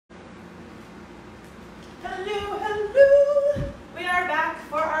Hello, hello! We are back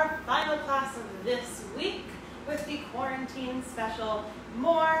for our final class of this week with the quarantine special,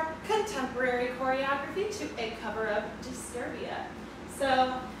 more contemporary choreography to a cover of Disturbia.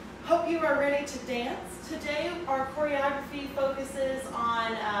 So, hope you are ready to dance. Today our choreography focuses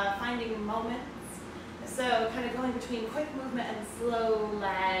on finding moments. So, kind of going between quick movement and slow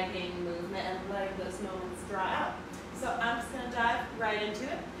lagging movement and letting those moments draw out. So I'm just going to dive right into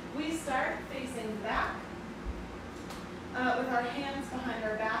it. We start facing back with our hands behind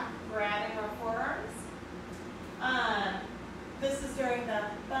our back, grabbing our forearms. This is during the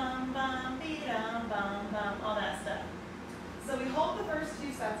bum bum be dum bum bum, all that stuff. So we hold the first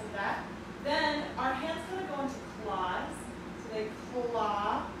two sets of that. Then our hands kind of go into claws. So they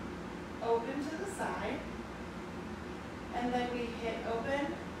claw open to the side. And then we hit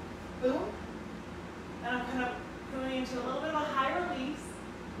open, boom. And I'm kind of going into a little bit of a high release.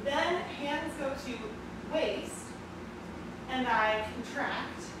 Then hands go to waist. And I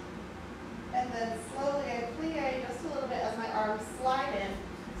contract, and then slowly I plie just a little bit as my arms slide in,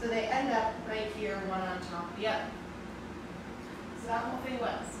 so they end up right here, one on top of the other. So that whole thing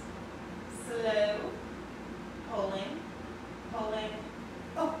was slow, pulling, pulling,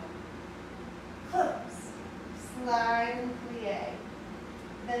 open, close, slide and plie.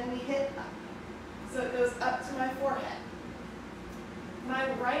 Then we hit up, so it goes up to my forehead. My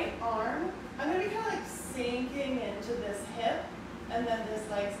right arm, I'm going to be kind of like sinking into this hip, and then this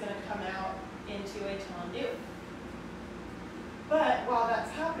leg's going to come out into a tendu. But while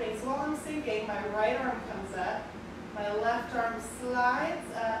that's happening, so while I'm sinking, my right arm comes up, my left arm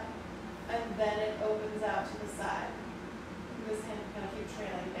slides up, and then it opens out to the side. This hand is going to keep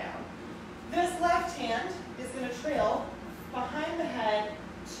trailing down. This left hand is going to trail behind the head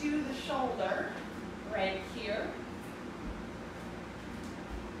to the shoulder, right here.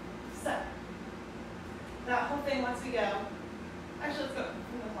 So, that whole thing once we go, actually let's go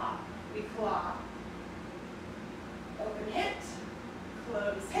from the claw. We claw, open hit,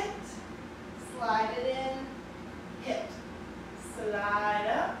 close hit, slide it in, hit, slide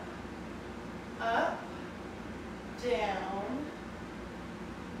up, up, down.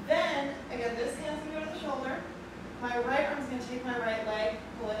 Then, again, this hand's going to go to the shoulder. My right arm's going to take my right leg,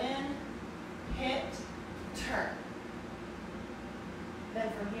 pull it in, hit, turn. Then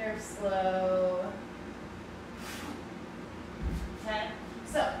from here, slow. Okay,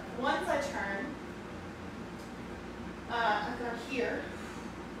 so once I turn, I'm going here,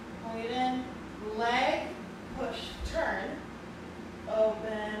 pull it in, leg, push, turn,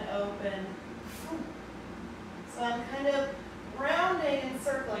 open, open. So I'm kind of rounding and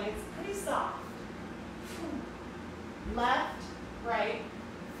circling. It's pretty soft. Left, right,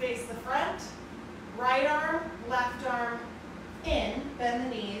 face the front, right arm, left arm, in, bend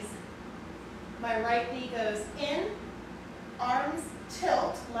the knees. My right knee goes in, arms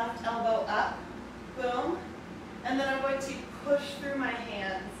tilt, left elbow up, boom. And then I'm going to push through my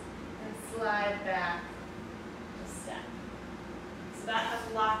hands and slide back to step. So that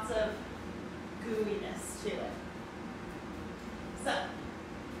has lots of gooiness to it. So,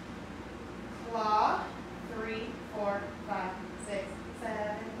 claw, 3, 4, 5, 6, 7,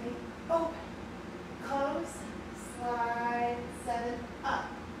 8, open, close, slide, 7, up,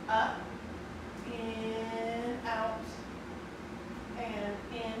 up, in, out, and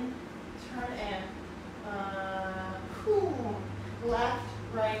in, turn in, boom, left,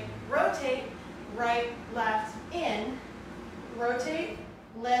 right, rotate, right, left, in, rotate,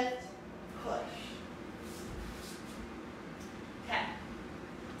 lift, push. Okay,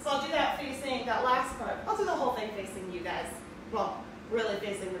 so I'll do that facing, that last part, I'll do the whole thing facing you guys. Well, really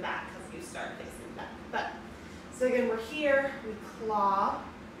facing the back because you start facing the back. But, so again, we're here, we claw,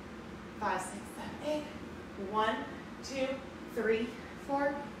 5, 6, 7, 8, 1, 2, 3,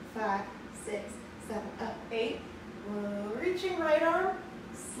 4, 5, 6, 7, up, 8. Reaching right arm,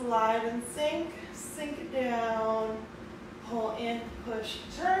 slide and sink it down, pull in, push,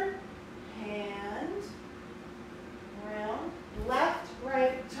 turn, hand, round, left,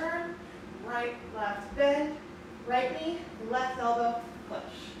 right, turn, right, left, bend, right knee, left elbow, push.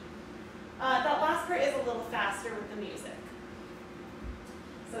 That last part is a little faster with the music.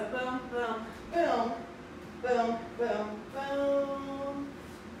 So boom, boom, boom, boom, boom, boom.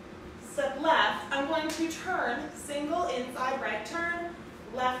 Step left, I'm going to turn, single inside right turn,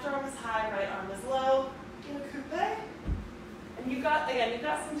 left arm is high, right arm is low, in a coupe. And you've got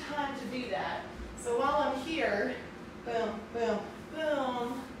some time to do that. So while I'm here, boom, boom,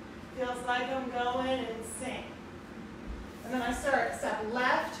 boom, feels like I'm going insane. And then I start step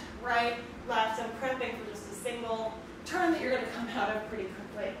left, right, left. I'm prepping for just a single turn that you're going to come out of pretty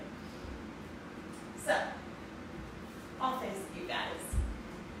quickly. So, I'll face you guys.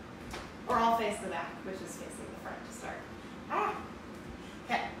 Or I'll face the back, which is facing the front to start. Ah.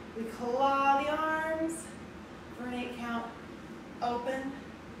 Okay, we claw the arms for an 8 count. Open,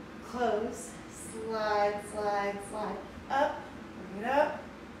 close, slide, slide, slide. Up, bring it up.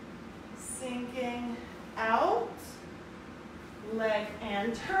 Sinking out. Leg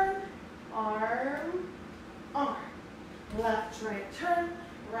and turn. Arm, arm. Left, right, turn.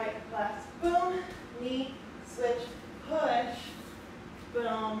 Right, left, boom. Knee, switch, push.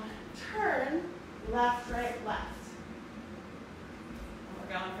 Boom, turn. Left, right, left. And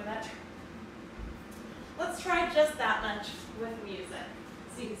we're going for that turn. Let's try just that much with music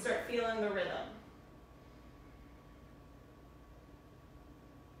so you can start feeling the rhythm.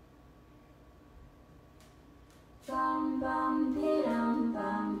 Bum bum bidum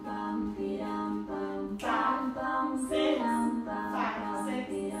bum bum bidum bum bum bum bidum bum 5,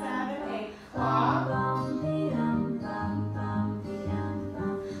 6, 7, 8. bum Claw. bum bidum bum bum bidum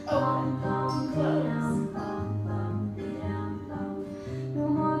bum Open. bum bidum bum bum bidum bum. No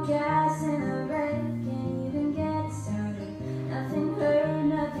more gas in the wreck, can't even get started. Nothing heard,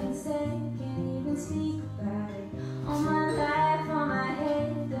 nothing said, can't even speak about it. All my life on my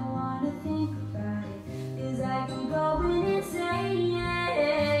head, don't wanna think about it. Feels like I'm going insane.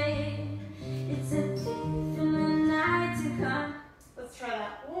 It's a thief in the night to come. Let's try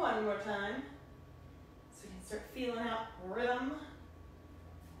that one more time so we can start feeling out rhythm.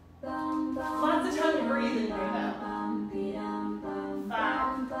 Bum, bum, Lots of time to breathe in here though. bum, bidum, bum,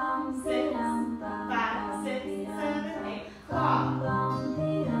 5, bum, 6, bidum, bum, 5, 6, bidum, 7, 8. bum, Claw. bum,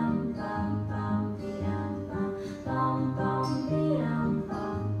 bidum, bum, bum, bidum, bum, bum, bidum,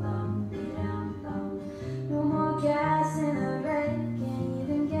 bum, bidum, bum. No more gas in the wreck, can't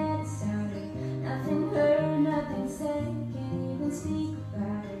even get started. Nothing heard, nothing said, can't even speak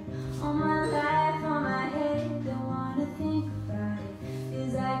about it. All my life on my head, don't wanna think about it.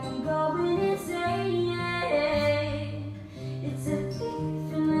 Feels like I'm going insane. It's a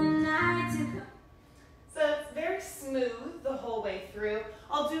thief in the night to come. So it's very smooth the whole way through.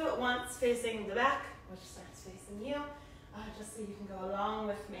 I'll do it once facing the back, which starts facing you, just so you can go along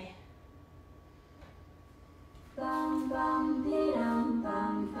with me. Bum bum bidum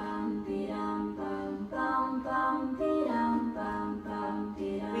bum bum bidum bum bum bum bidum bum bum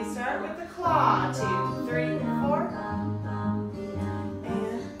bidum. We start with the claw. 2, 3, 4. Bum bum bidum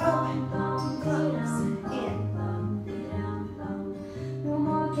And open, bum close, bidum in. bum bidum bum. No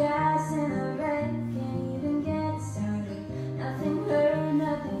more gas in the wreck, can't even get started. Nothing heard,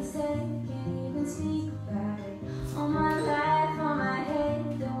 nothing said, can't even speak about it. All my life on my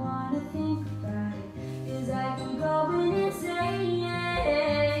head, don't wanna think about it. Feels like I'm going insane.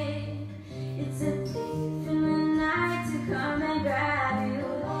 It's a thief in the night to come and grab you.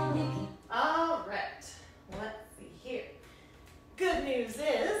 All right, let's see here. Good news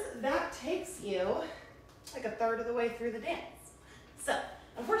is that takes you like a third of the way through the dance. So,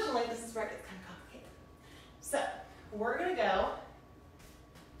 unfortunately, this is where it gets kind of complicated. So, we're gonna go,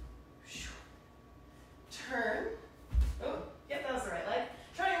 turn, oh, yep, that was the right leg.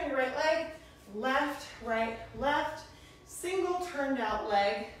 Turning your right leg, left, right, left, single turned out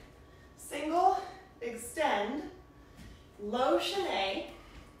leg, single, extend, low chalet.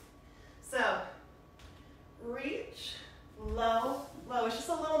 So, reach, low, low. It's just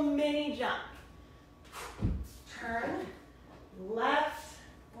a little mini jump. Turn, left,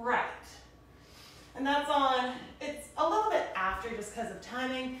 right. And that's on, it's a little bit after just because of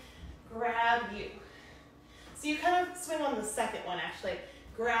timing. Grab you. So you kind of swing on the second one actually.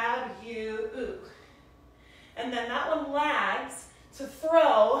 Grab you, ooh. And then that one lags to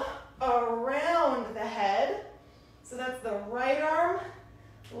throw around the head. So that's the right arm,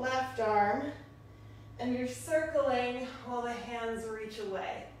 left arm, and you're circling while the hands reach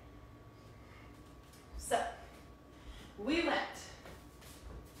away. So, we went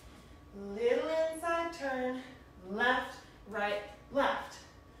little inside turn, left, right, left.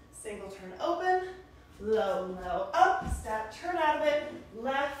 Single turn open, low, low, up, step, turn out of it,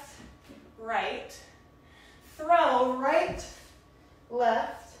 left, right, throw, right,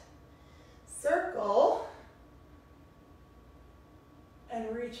 left, circle,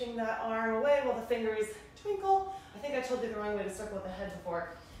 and reaching that arm away while the fingers twinkle. I think I told you the wrong way to circle with the head before.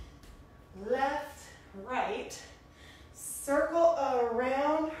 Left, right, circle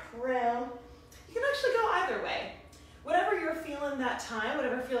around, round. You can actually go either way. Whatever you're feeling that time,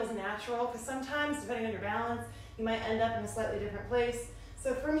 whatever feels natural, because sometimes, depending on your balance, you might end up in a slightly different place.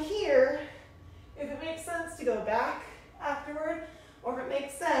 So from here, if it makes sense to go back afterward, or if it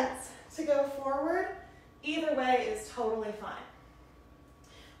makes sense to go forward, either way is totally fine.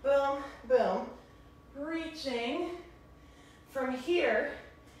 Boom, boom. From here,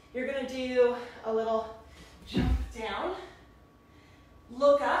 you're gonna do a little jump down,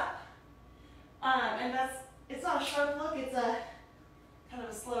 look up, and it's not a sharp look, it's a kind of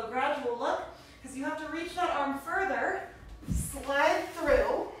a slow, gradual look, because you have to reach that arm further, slide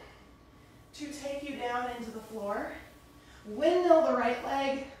through to take you down into the floor. Windmill the right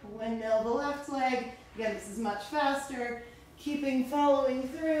leg, windmill the left leg. Again, this is much faster. Following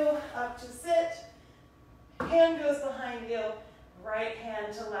through, up to sit. Hand goes behind you, right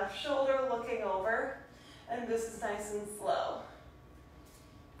hand to left shoulder, looking over. And this is nice and slow.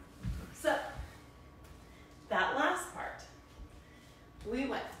 So, that last part, we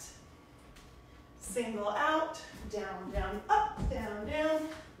went single out, down, down, up, down, down,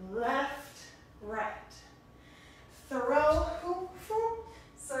 left, right. Throw,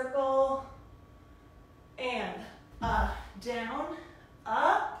 circle, and down,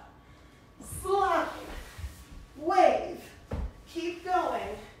 up, slide, wave, keep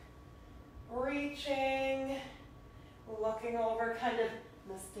going, reaching, looking over kind of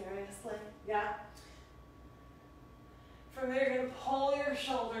mysteriously, yeah. From there, you're gonna pull your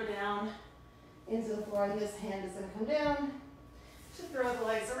shoulder down into the floor. This hand is gonna come down to throw the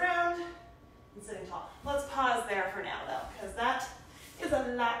legs around and sitting tall. Let's pause there for now though, because that is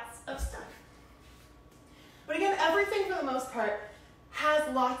a lot of stuff. But again, everything for the most part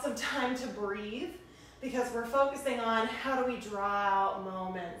has lots of time to breathe because we're focusing on how do we draw out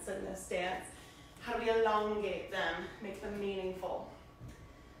moments in this dance? How do we elongate them, make them meaningful?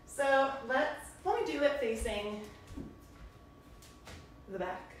 So let me do it facing the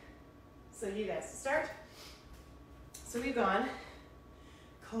back. So you guys start. So we've gone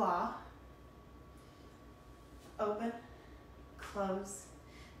claw, open, close,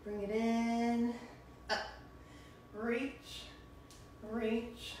 bring it in, up, reach,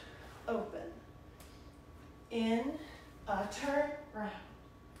 reach, open, in, turn, round,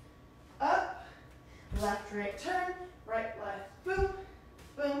 up, left, right, turn, right, left, boom,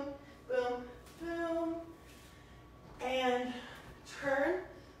 boom, boom, boom, and turn,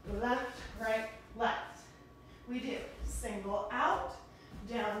 left, right, left. We do single out,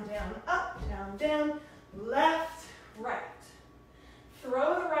 down, down, up, down, down, left, right.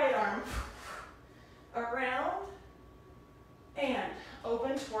 Throw the right arm around and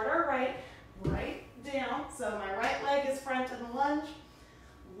open toward our right, right down. So my right leg is front in the lunge.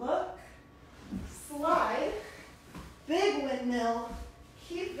 Look, slide, big windmill,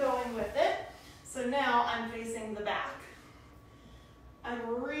 keep going with it. So now I'm facing the back.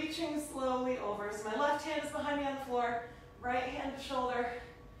 I'm reaching slowly over. So my left hand is behind me on the floor, right hand to shoulder,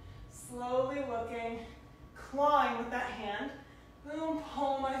 slowly looking, clawing with that hand, boom,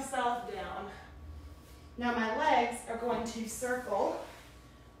 pull myself down. Now my legs are going to circle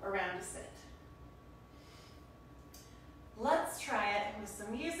around to sit. Let's try it with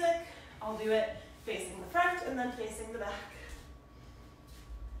some music. I'll do it facing the front and then facing the back.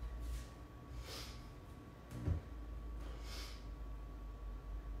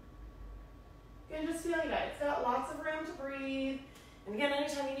 You can just feel it. It's got lots of room to breathe. And again,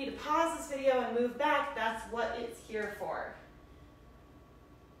 anytime you need to pause this video and move back, that's what it's here for.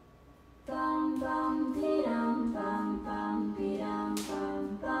 Bum bum dee-dum bum bum dee-dum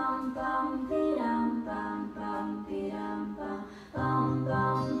bum bum bum dee-dum bum bum dee-dum bum bum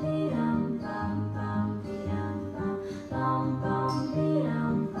bum dee-dum bum bum dee-dum bum bum bum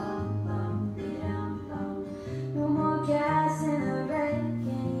dee-dum bum bum dee-dum bum. No more gas in the wreck,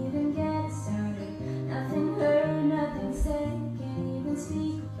 can't even get started. Nothing heard, nothing said, can't even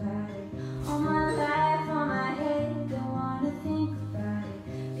speak about it. All my life on my head, don't wanna think about it.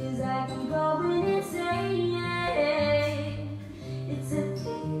 Feels like I'm going insane, yeah. It's a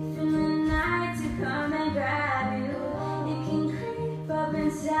thief in the night to come and grab you. It can creep up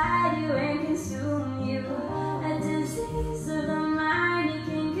inside you and consume you. A disease of the mind, it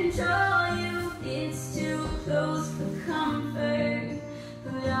can control you. It's too close for comfort.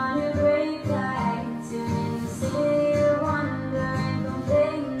 Put on your brake lights, you're in the city of wonder and don't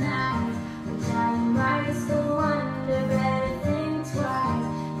play nice. But now you might still wonder, better think twice.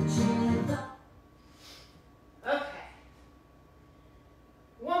 Okay.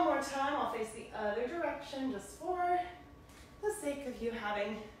 One more time, I'll face the other direction just for the sake of you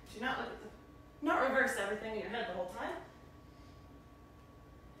having to not reverse everything in your head the whole time.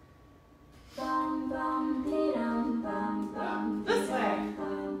 Bum bum dee-dum bum bum. This way.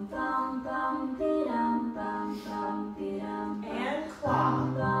 Bum bum bum dee-dum bum bum dee-dum. And claw.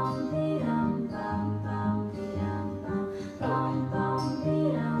 Bum dee-dum bum bum dee-dum bum bum bum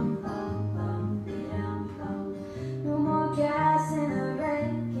dee-dum bum bum dee-dum bum. No more gas in the wreck,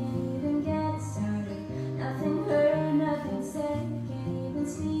 can't even get started. Nothing heard, nothing said.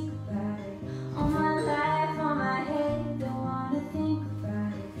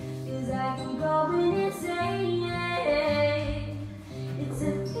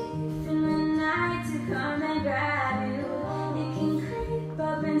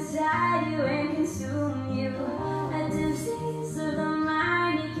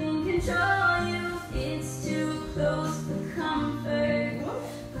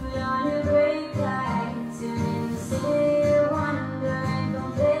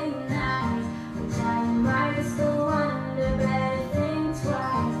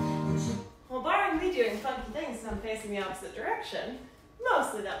 direction.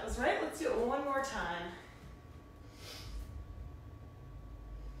 Mostly that was right. Let's do it one more time.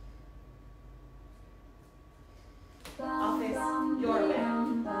 I'll face your way.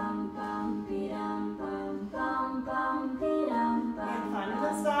 And find a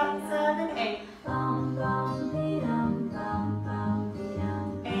good spot, 7, 8.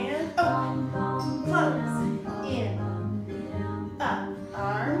 And open, close, in, up,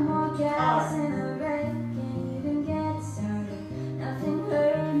 arm, arm. Nothing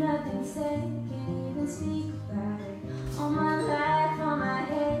heard, nothing said, can't even speak about it. All my life, on my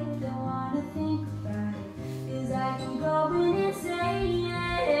head, don't wanna think about it. Feels like I'm going insane.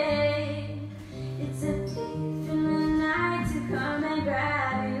 It's a thief in the night to come and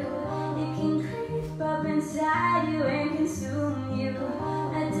grab you. It can creep up inside you and consume you.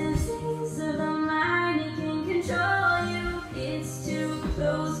 A disease of the mind, it can control you. It's too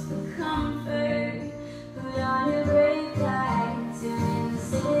close for comfort. Put on your brake lights, you're in the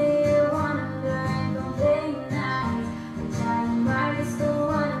city of wonder, and don't play nice. The time might just go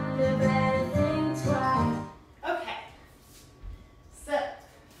under, better think twice. Okay, so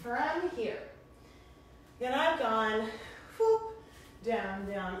from here, then I've gone whoop, down,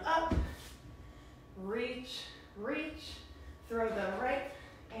 down, up, reach, reach, throw the right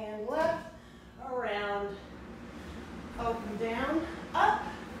and left, around, open, down, up,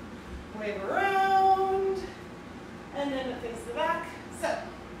 wave around, and then it faces the back, so,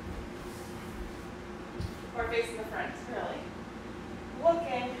 or facing the front, really.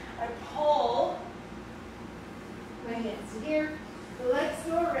 Looking, I pull my hands to here, the legs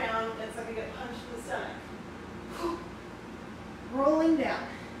go around, it's like I get punched in the stomach. Rolling down.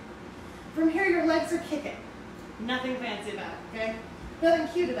 From here, your legs are kicking. Nothing fancy about it, okay? Nothing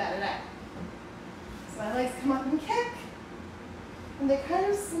cute about it, So my legs come up and kick, and they're kind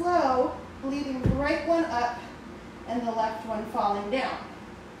of slow, leading the right one up and the left one falling down.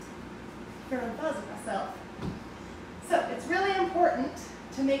 Feeling fuzzy myself. So it's really important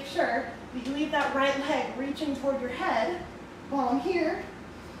to make sure that you leave that right leg reaching toward your head while I'm here.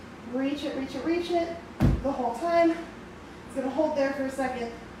 Reach it, reach it, reach it the whole time. It's going to hold there for a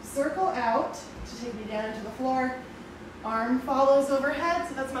second. Circle out to take me down into the floor. Arm follows overhead,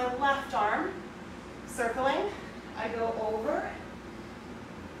 so that's my left arm. Circling, I go over,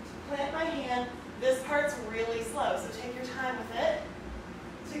 plant my hand. This part's really slow, so take your time with it.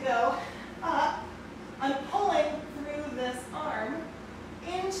 To go up, I'm pulling through this arm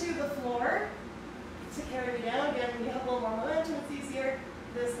into the floor to carry me down. Again, when you have a little more momentum, it's easier.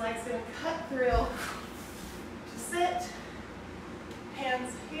 This leg's going to cut through to sit.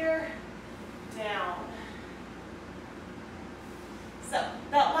 Hands here, down. So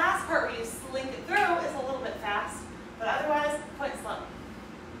that last part where you slink it through is a little bit fast, but otherwise quite slow.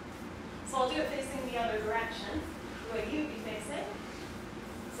 So I'll do it facing the other direction, the way you'd be facing.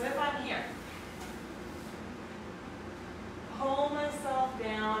 So if I'm here, pull myself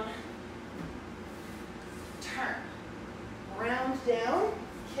down, turn, round down,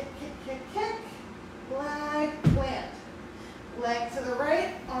 kick, kick, kick, kick, flag, plant. Leg to the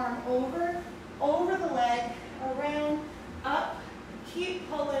right, arm over, over the leg, around, up, keep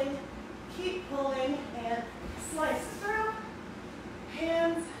pulling, and slice through,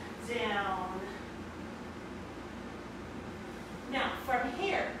 hands down. Now, from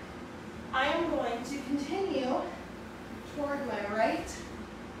here, I am going to continue toward my right,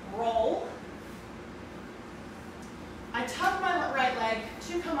 roll. I tuck my right leg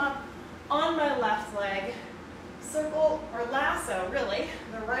to come up on my left leg, circle or lasso, really,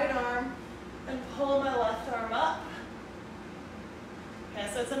 the right arm, and pull my left arm up. Okay,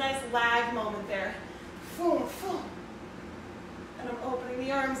 so it's a nice lag moment there. Boom, boom. And I'm opening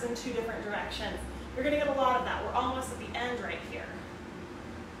the arms in 2 different directions. You're going to get a lot of that. We're almost at the end right here.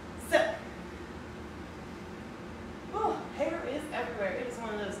 So, oh, hair is everywhere. It is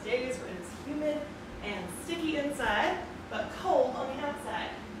one of those days where it's humid and sticky inside, but cold on the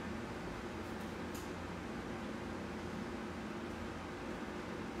outside.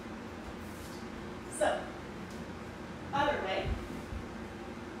 So, other way,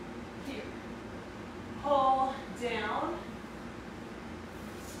 here, pull down,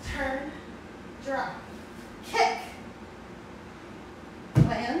 turn, drop, kick,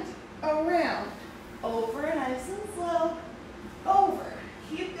 land, around, over, nice and slow, over,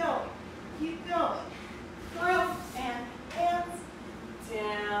 keep going, through, and hands,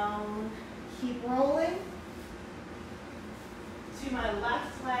 down, keep rolling, to my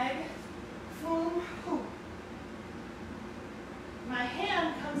left leg, boom, boom. My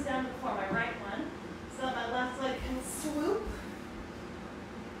hand comes down before my right one, so that my left leg can swoop.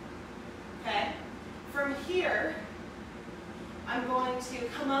 Okay? From here, I'm going to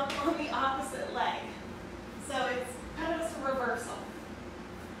come up on the opposite leg. So it's kind of just a reversal.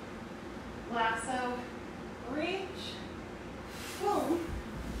 Lasso, reach, boom,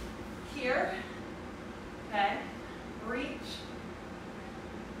 here, okay, reach,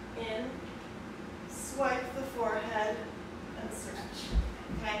 in, swipe the forehead, and stretch,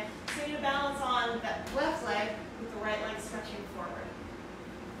 okay? So you need to balance on that left leg with the right leg stretching forward.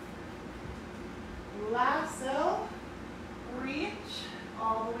 Lasso, reach,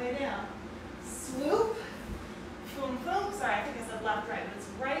 all the way down. Swoop, boom, boom. Sorry, I think I said left, right, but it's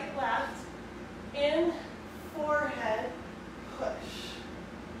right, left, in, forehead, push.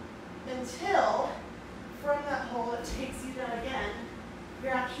 Until, from that hold, it takes you down again.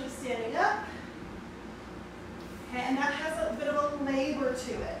 You're actually standing up. Okay, and that has a bit of a labor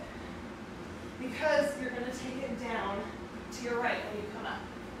to it because you're going to take it down to your right when you come up.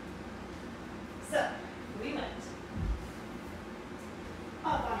 So, we went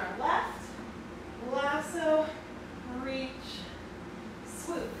up on our left, lasso, reach,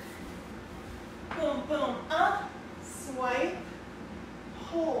 swoop. Boom, boom, up, swipe,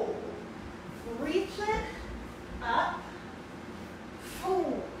 hold. Reach it, up,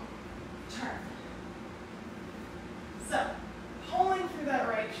 boom, turn. So, pulling through that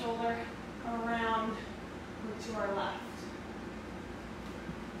right shoulder, around to our left.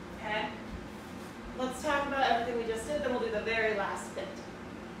 Okay? Let's talk about everything we just did, then we'll do the very last bit.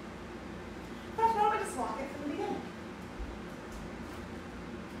 First, why don't we just walk it from the beginning?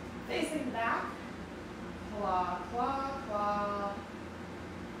 Facing back, claw, claw, claw.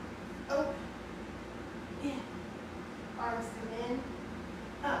 Open, in. Arms come in,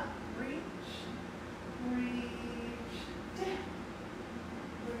 up, reach, down.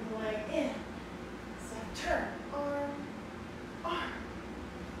 Bring the leg in. Step, turn, arm.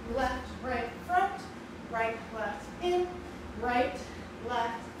 Left, right, front. Right, left, in. Right,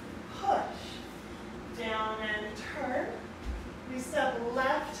 left, push. Down and turn. We step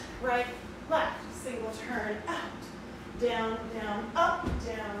left, right, left. Single turn out. Down, down, up,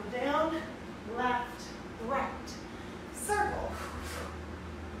 down, down. Left, right. Circle.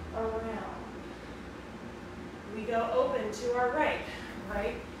 Around. We go open to our right.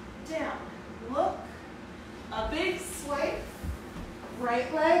 Right, down. Look. A big swipe.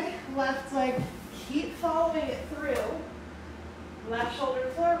 Right leg, left leg. Keep following it through. Left shoulder to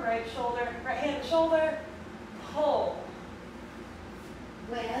floor, right hand to shoulder. Pull.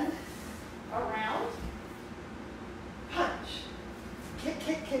 Land. Around. Punch. Kick,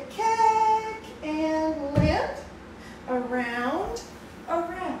 kick, kick, kick. And land. Around.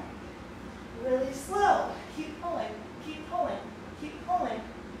 Around. Really slow. Keep pulling. Keep pulling. Keep pulling.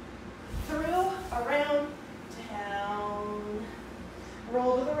 Through, around, down.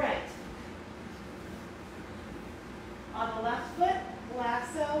 Roll to the right. On the left foot,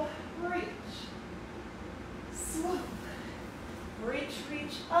 lasso, reach. Swoop. Reach,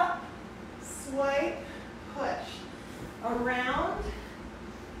 reach up. Swipe, push. Around,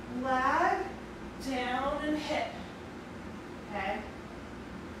 lag, down, and hit. Okay?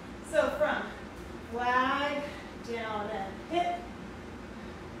 So from lag, down, and hit,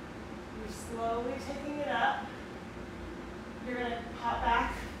 you're slowly taking it up. You're going to pop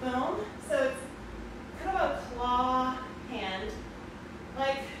back, boom. So it's kind of a claw hand.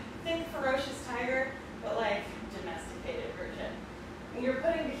 Like, think ferocious tiger, but like domesticated version. And you're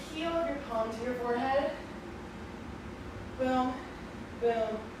putting the heel of your palm to your forehead. Boom,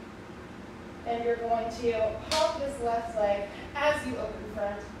 boom. And you're going to pop this left leg as you open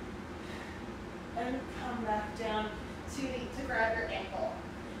front. And come back down to grab your ankle.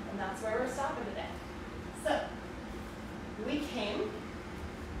 And that's where we're stopping today. So, we came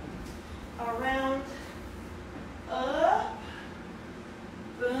around, up,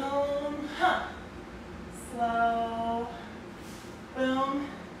 boom, huh. Slow, boom,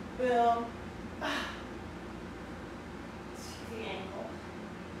 boom, ah. To the ankle.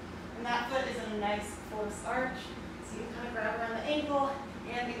 And that foot is in a nice forced arch. So you kind of grab around the ankle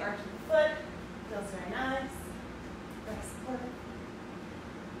and the arch of the foot. Feels very nice. Very supportive.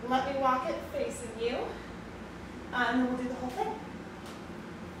 Let me walk it facing you. And then we'll do the whole thing.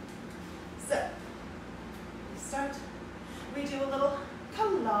 So, we start. We do a little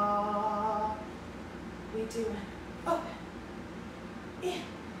claw. We do an open.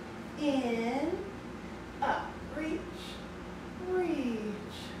 In, up, reach,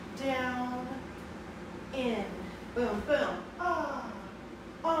 down, in, boom, boom, ah,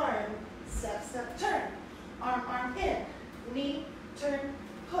 arm, step, step, turn, arm, in, knee, turn,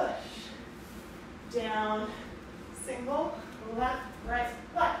 push, down, single, left, right,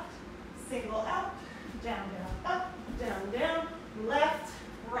 left, single out, down, down, up, down, down,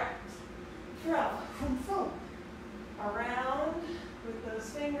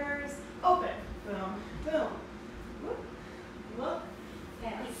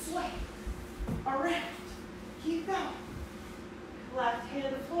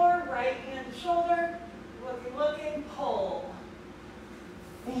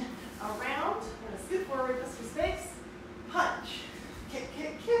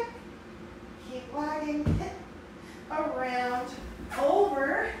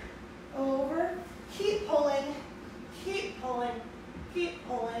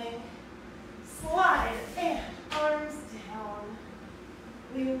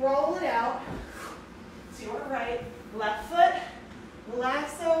 roll it out to your right. Left foot,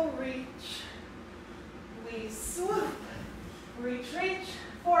 lasso, reach. We swoop, reach, reach,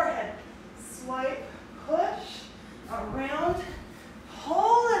 forehead. Swipe, push, around,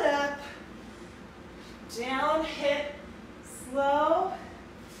 pull it up, down, hit, slow,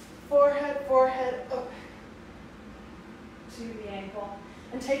 forehead, forehead, up to the ankle.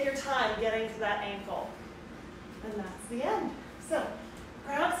 And take your time getting to that ankle. And that's the end. So,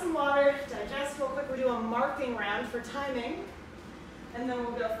 grab some water, digest real quick. We'll do a marking round for timing, and then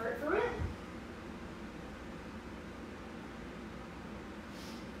we'll go for it for real.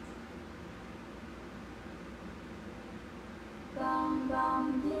 Bum,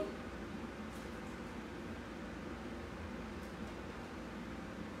 bum, dee.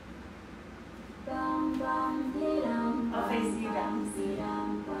 Bum, bum, dee, dum, I'll face you down. dee,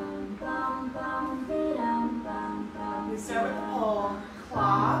 dum, bum, bum, bum, dee, dum, bum, bum. We start with the pull,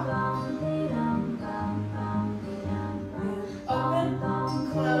 claw, Bum, dee, dum, bum, bum, dee, dum, bum.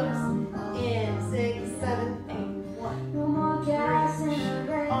 open, close, in, 6, 7, 8, 1. No more gas in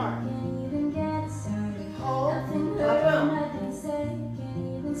the wreck, Arm. can't even get started. Hold, Nothing up, heard, boom. nothing said, can't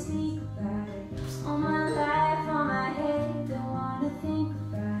even speak about it. All my life, on my head, don't wanna think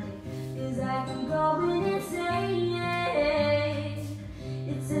about it. Feels like I'm going insane.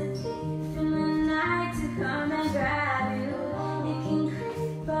 It's a thief in the night to come and grab you. It can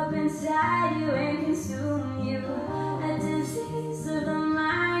creep up inside you and consume you. A disease of the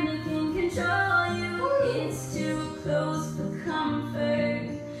mind, it can control you. It's too close for comfort.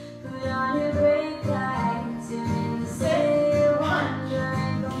 Put on your brake lights, you're in the city,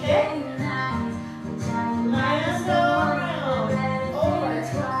 wondering from day night. The giant lights go around, better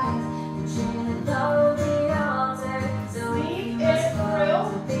think twice. The chain of thought will be altered, so we must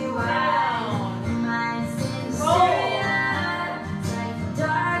fall to be wild. Your mind's in hysteria, it's like the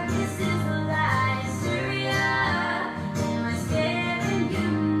darkness is the light. Hysteria, am I scaring you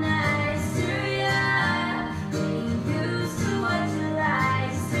tonight? Hysteria, getting used to what you like.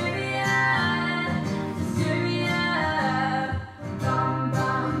 Hysteria, hysteria. Bum,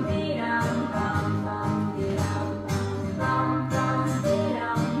 bum, dee, dum, bum, bum, dee, dum, bum, bum, dee,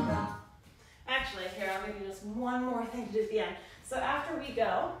 dum, bum. Actually, here, I'll give you just one more thing to do at the end. So after we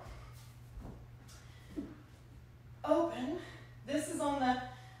go, open. This is on the,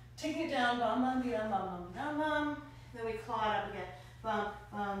 taking it down, bum, bum, be dum, bum, bum, dum, bum. Then we claw it up again. Bum,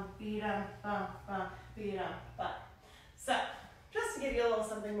 bum, be dum, bum, be dum, bum. So, just to give you a little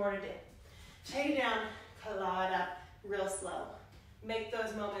something more to do. Take it down, claw it up, real slow. Make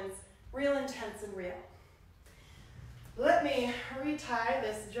those moments real intense and real. Let me retie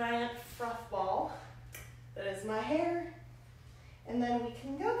this giant froth ball that is my hair, and then we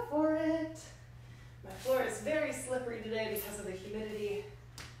can go for it. My floor is very slippery today because of the humidity,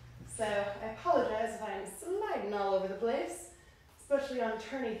 so I apologize if I'm sliding all over the place, especially on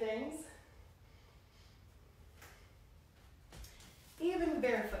turny things. Even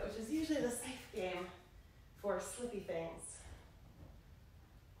barefoot, which is usually the safe game for slippy things.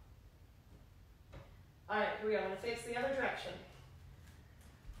 All right, here we go. I'm going to face the other direction.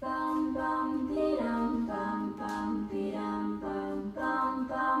 Bum, bum, dee, dum, bum, bum, dee, dum, bum, bum,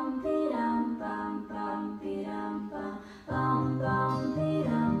 bum, dee, dum, bum, bum, dee, dum, bum, bum, bum, dee,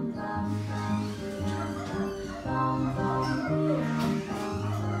 dum, bum, bum, dee, dum, bum, bum, dee, dum,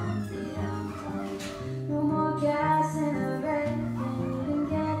 bum, dee, dum, bum. No more gas in the wreck, can't even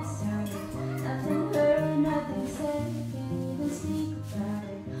get started. Nothing heard, nothing said, can't even speak about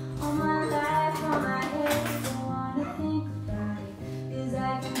it. All my life, on my head, don't wanna think about it.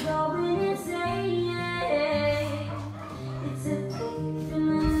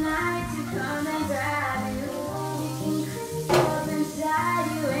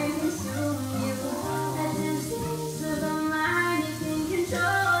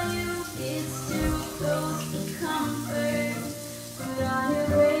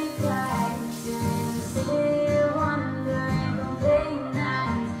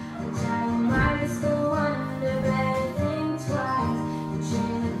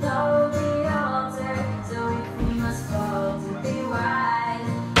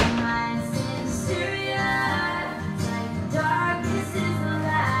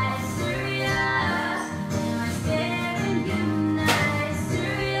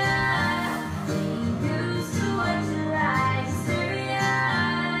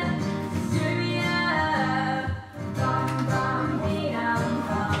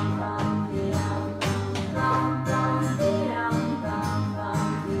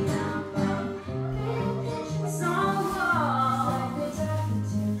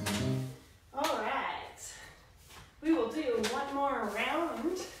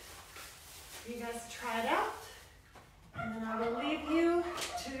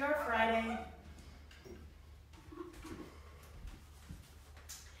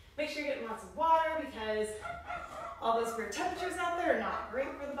 because all those weird temperatures out there are not great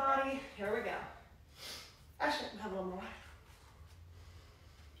for the body. Here we go. Actually, have a little more.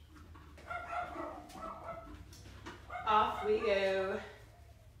 Off we go.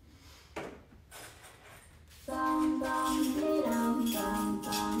 Bum bum dee-dum, bum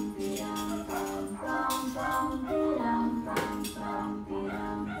bum dee-dum, bum bum bum dee-dum, bum bum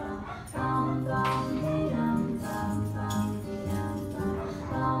dee-dum, bum bum dee-dum, bum bum dee-dum,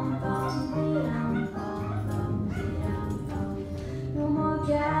 bum bum dee-dum, bum bum dee-dum, bum. No more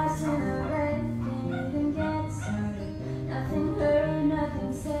gas in the red, can't even get started. Nothing heard,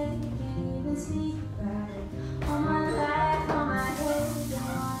 nothing said, can't even speak about it. All my life, on my head, don't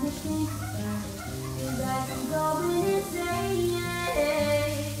wanna think about it. Feels like I'm going insane.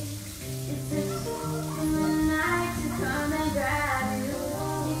 It's a truth in the night to come and grab you.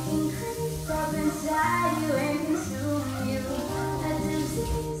 It can creep up inside you and consume you. A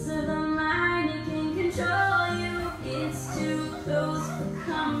disease of the mind, it can control you. It's too close for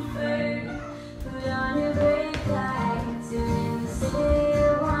comfort. Put on your brake lights, you're in the city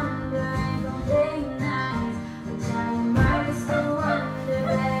of wonder and don't blame nights. The time might just go under,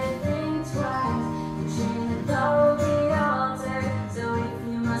 better think twice. Pushing the door be altered, so if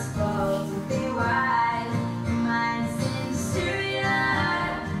you must fall to be wide, your mind's in hysteria.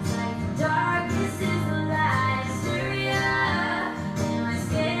 It's like the darkness is the light. Hysteria, am I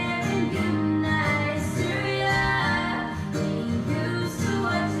scaring you tonight? Hysteria, getting used to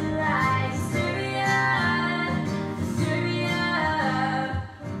what you like. Hysteria, hysteria.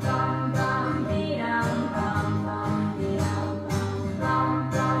 Bum bum dee-dum, bum bum dee-dum, bum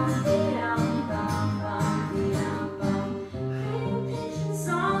bum dee-dum, bum bum dee-dum, bum. Painting pictures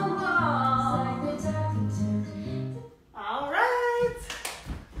on walls like they're talking to me. All right.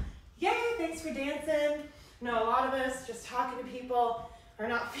 Yay, thanks for dancing. I know a lot of us just talking to people are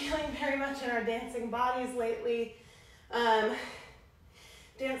not feeling very much in our dancing bodies lately.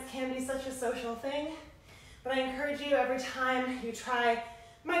 Dance can be such a social thing, but I encourage you every time you try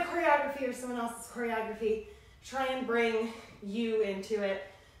my choreography or someone else's choreography, try and bring you into it.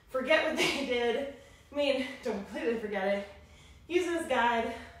 Forget what they did. I mean, don't completely forget it. Use it as a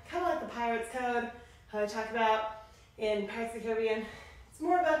guide, kind of like the Pirates Code, how I talk about in Pirates of the Caribbean. It's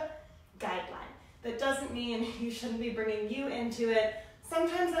more of a guideline. That doesn't mean you shouldn't be bringing you into it.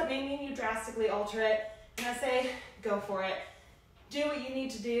 Sometimes that may mean you drastically alter it, and I say, go for it. Do what you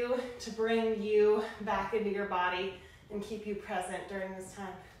need to do to bring you back into your body and keep you present during this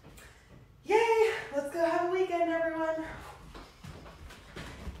time. Yay! Let's go have a